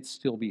 and it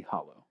still be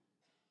hollow.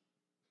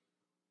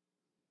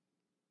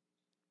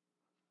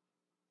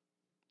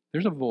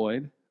 There's a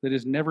void that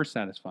is never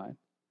satisfied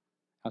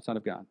outside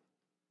of God.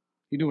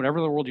 You do whatever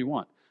in the world you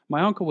want.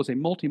 My uncle was a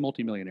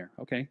multi-millionaire,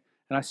 okay?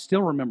 And I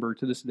still remember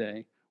to this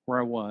day where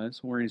I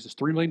was, wearing his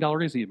 $3 million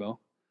gazebo,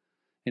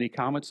 and he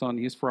comments on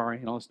his Ferrari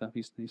and all this stuff.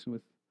 He's no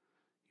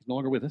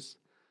longer with us.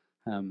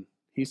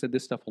 He said,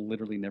 this stuff will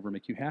literally never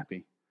make you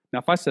happy. Now,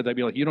 if I said that, I'd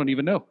be like, you don't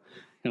even know.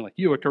 And like,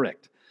 you are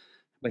correct.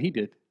 But he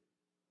did.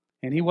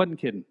 And he wasn't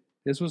kidding.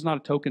 This was not a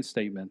token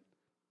statement.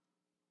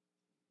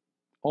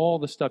 all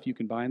the stuff you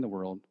can buy in the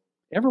world.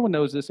 Everyone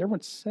knows this.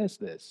 Everyone says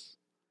this.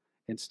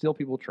 And still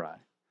people try.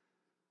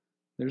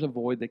 There's a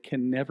void that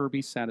can never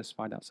be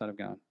satisfied outside of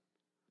God.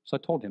 So I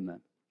told him that.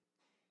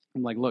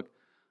 I'm like, look,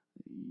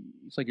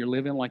 it's like you're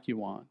living like you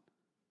want,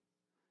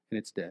 and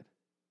it's dead.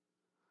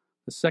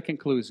 The second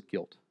clue is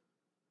guilt.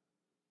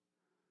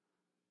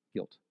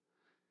 Guilt.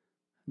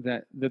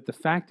 That the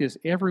fact is,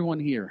 everyone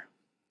here,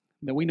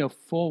 that we know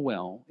full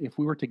well, if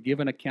we were to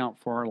give an account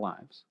for our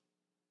lives,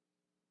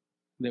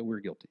 that we're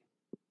guilty.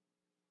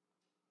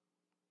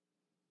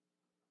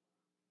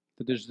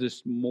 That there's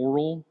this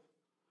moral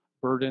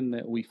burden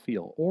that we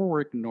feel, or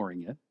we're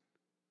ignoring it.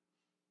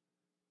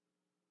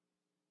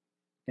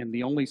 And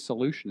the only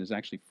solution is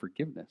actually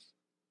forgiveness.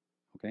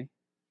 Okay?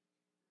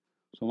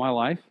 So in my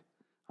life,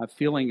 I'm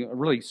feeling,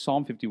 really,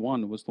 Psalm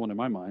 51 was the one in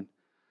my mind,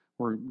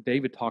 where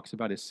David talks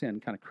about his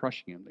sin kind of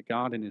crushing him. That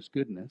God in his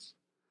goodness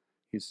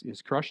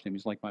is crushed him.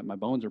 He's like, my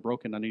bones are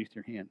broken underneath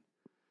your hand.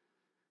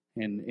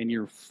 And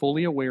you're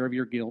fully aware of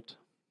your guilt,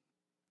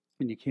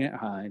 and you can't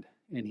hide,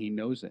 and he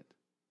knows it.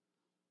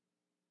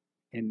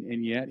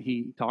 And yet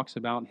he talks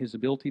about his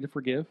ability to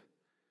forgive,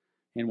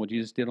 and what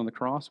Jesus did on the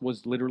cross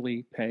was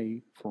literally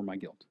pay for my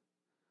guilt.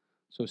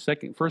 So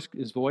first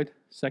is void,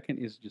 second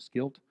is just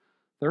guilt,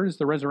 third is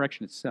the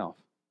resurrection itself.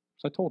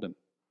 So I told him,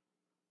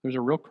 there's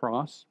a real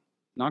cross.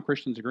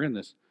 Non-Christians agree on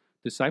this.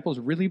 Disciples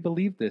really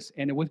believed this,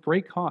 and with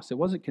great cost. It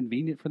wasn't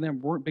convenient for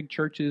them. Weren't big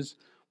churches.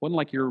 Wasn't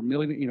like you're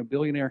a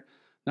billionaire.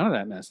 None of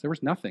that mess. There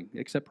was nothing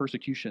except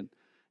persecution.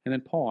 And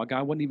then Paul, a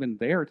guy wasn't even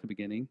there at the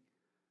beginning.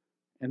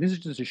 And this is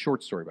just a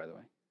short story, by the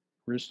way.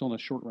 We're just still on a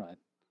short ride.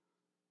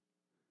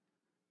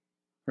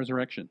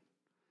 Resurrection. And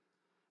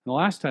the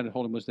last time I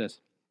told him was this: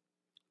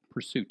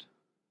 pursuit.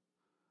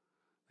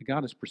 That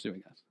God is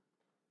pursuing us.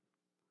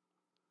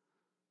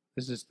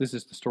 This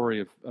is the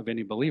story of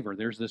any believer.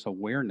 There's this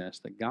awareness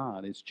that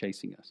God is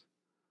chasing us.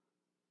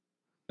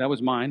 That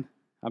was mine.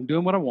 I'm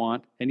doing what I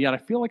want, and yet I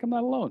feel like I'm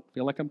not alone. I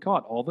feel like I'm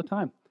caught all the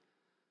time.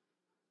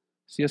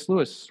 C.S.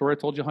 Lewis, story I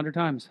told you 100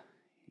 times.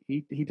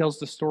 He tells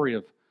the story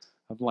of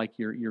like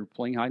you're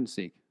playing hide and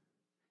seek,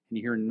 and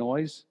you hear a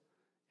noise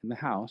in the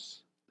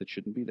house that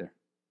shouldn't be there.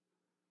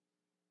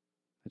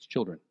 That's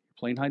children. You're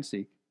playing hide and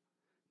seek.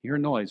 You hear a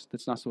noise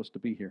that's not supposed to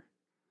be here.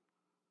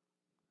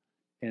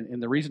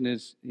 And the reason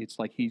is, it's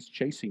like he's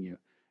chasing you.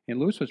 And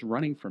Lewis was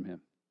running from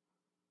him.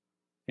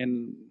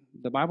 And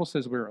the Bible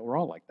says we're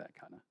all like that,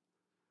 kind of.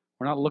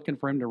 We're not looking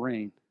for him to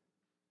reign.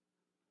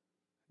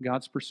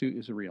 God's pursuit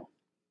is real.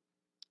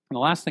 And the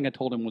last thing I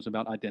told him was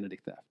about identity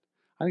theft.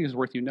 I think it's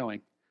worth you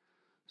knowing.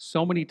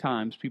 So many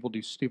times people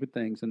do stupid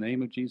things in the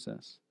name of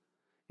Jesus,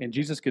 and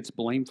Jesus gets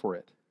blamed for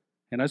it.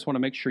 And I just want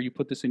to make sure you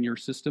put this in your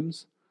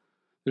systems.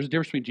 There's a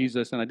difference between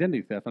Jesus and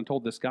identity theft. I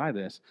told this guy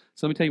this.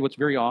 So let me tell you what's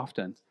very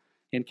often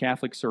in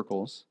Catholic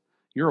circles.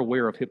 You're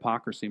aware of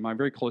hypocrisy. My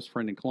very close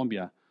friend in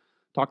Colombia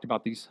talked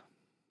about these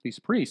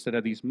priests that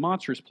had these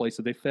monstrous places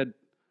that they fed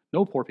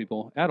no poor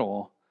people at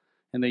all,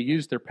 and they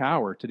used their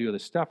power to do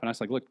this stuff. And I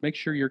was like, look, make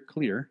sure you're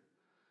clear.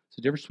 It's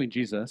the difference between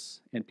Jesus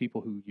and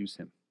people who use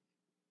him.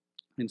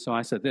 And so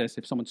I said this: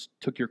 if someone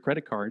took your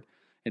credit card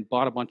and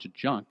bought a bunch of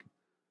junk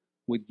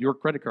with your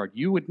credit card,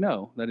 you would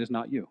know that is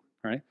not you,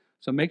 right?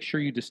 So make sure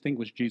you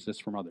distinguish Jesus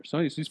from others.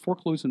 So these 4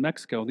 clues in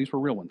Mexico, these were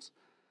real ones.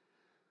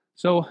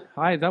 So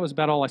that was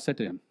about all I said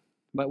to him.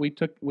 But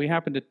we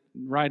happened to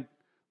ride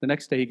the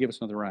next day. He gave us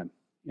another ride,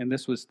 and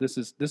this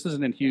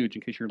isn't huge.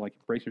 In case you're like,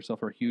 brace yourself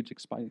for a huge,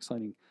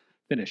 exciting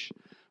finish.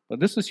 But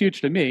this was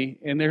huge to me,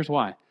 and there's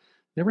why.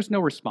 There was no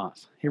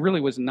response. He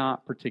really was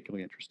not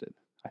particularly interested,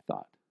 I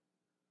thought.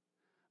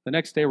 The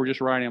next day we're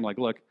just riding. I'm like,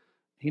 look,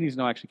 he needs to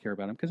know I actually care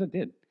about him, because I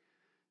did.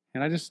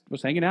 And I just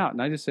was hanging out,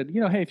 and I just said,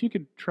 hey, if you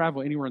could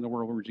travel anywhere in the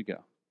world, where would you go?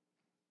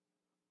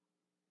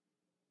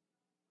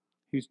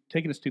 He was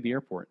taking us to the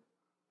airport.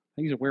 I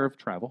think he's aware of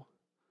travel.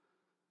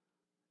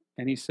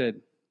 And he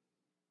said,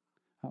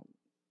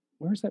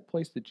 where's that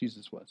place that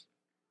Jesus was?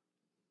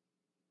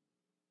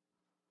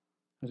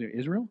 I was like,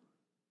 Israel?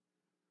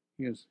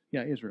 He goes,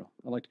 yeah, Israel.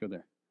 I'd like to go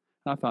there.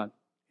 And I thought,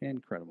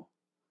 incredible.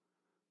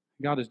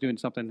 God is doing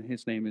something.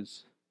 His name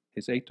is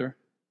Ater.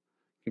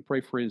 You can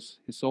pray for his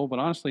soul. But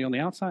honestly, on the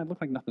outside, it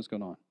looked like nothing's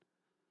going on.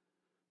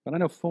 But I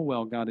know full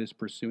well God is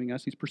pursuing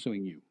us. He's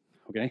pursuing you,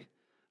 okay?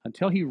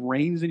 Until he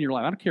reigns in your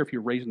life. I don't care if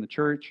you're raised in the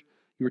church,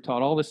 you were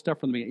taught all this stuff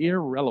from the beginning.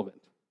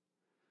 Irrelevant.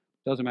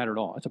 Doesn't matter at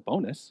all. It's a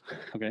bonus,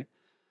 okay?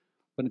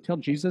 But until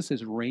Jesus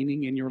is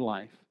reigning in your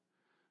life,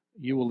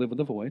 you will live with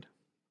the void.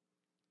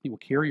 You will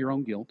carry your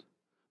own guilt.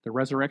 The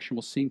resurrection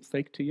will seem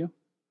fake to you,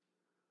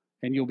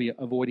 and you'll be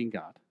avoiding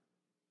God.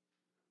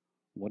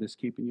 What is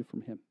keeping you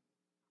from him?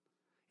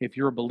 If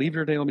you're a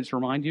believer today, let me just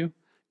remind you,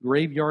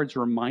 graveyards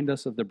remind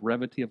us of the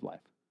brevity of life.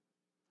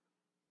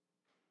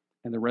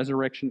 And the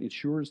resurrection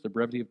ensures the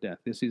brevity of death.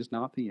 This is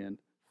not the end.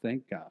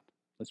 Thank God.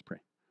 Let's pray.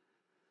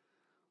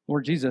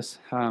 Lord Jesus,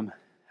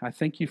 I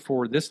thank you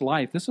for this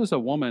life. This is a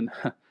woman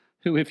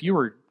who, if you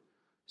were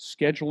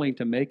scheduling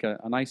to make a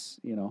nice,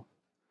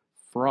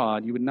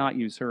 fraud, you would not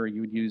use her.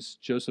 You would use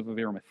Joseph of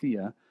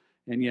Arimathea.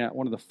 And yet,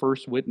 one of the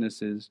first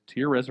witnesses to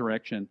your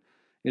resurrection.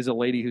 is a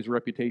lady whose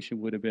reputation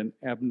would have been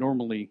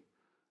abnormally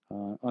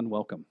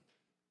unwelcome.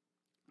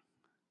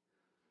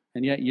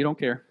 And yet you don't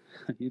care.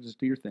 You just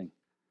do your thing.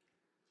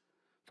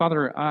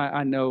 Father,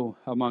 I know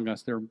among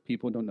us there are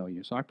people who don't know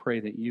you. So I pray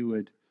that you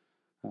would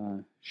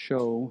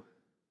show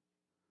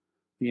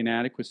the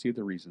inadequacy of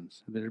the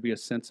reasons. That there'd be a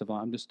sense of,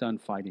 I'm just done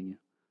fighting you.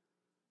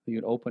 That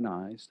you'd open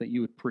eyes. That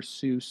you would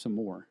pursue some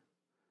more.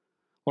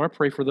 Lord, I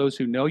pray for those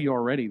who know you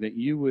already, that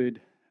you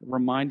would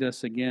remind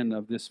us again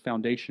of this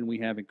foundation we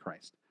have in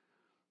Christ.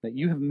 That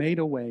you have made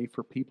a way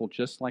for people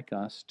just like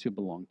us to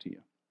belong to you.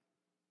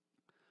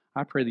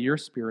 I pray that your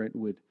Spirit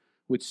would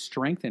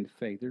strengthen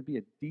faith. There'd be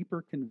a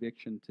deeper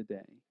conviction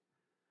today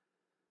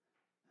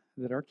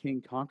that our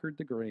King conquered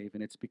the grave,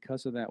 and it's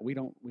because of that we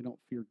don't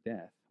fear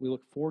death. We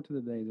look forward to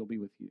the day they'll be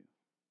with you.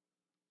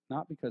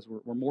 Not because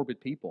we're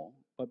morbid people,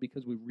 but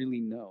because we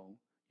really know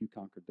you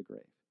conquered the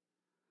grave.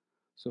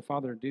 So,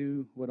 Father,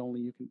 do what only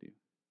you can do.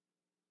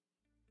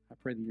 I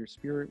pray that your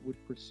Spirit would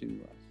pursue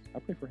us. I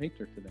pray for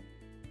Hector today,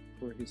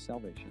 for his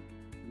salvation.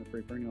 And I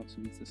pray for anyone else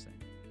who needs the same.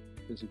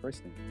 It is in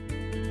Christ's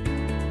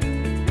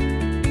name.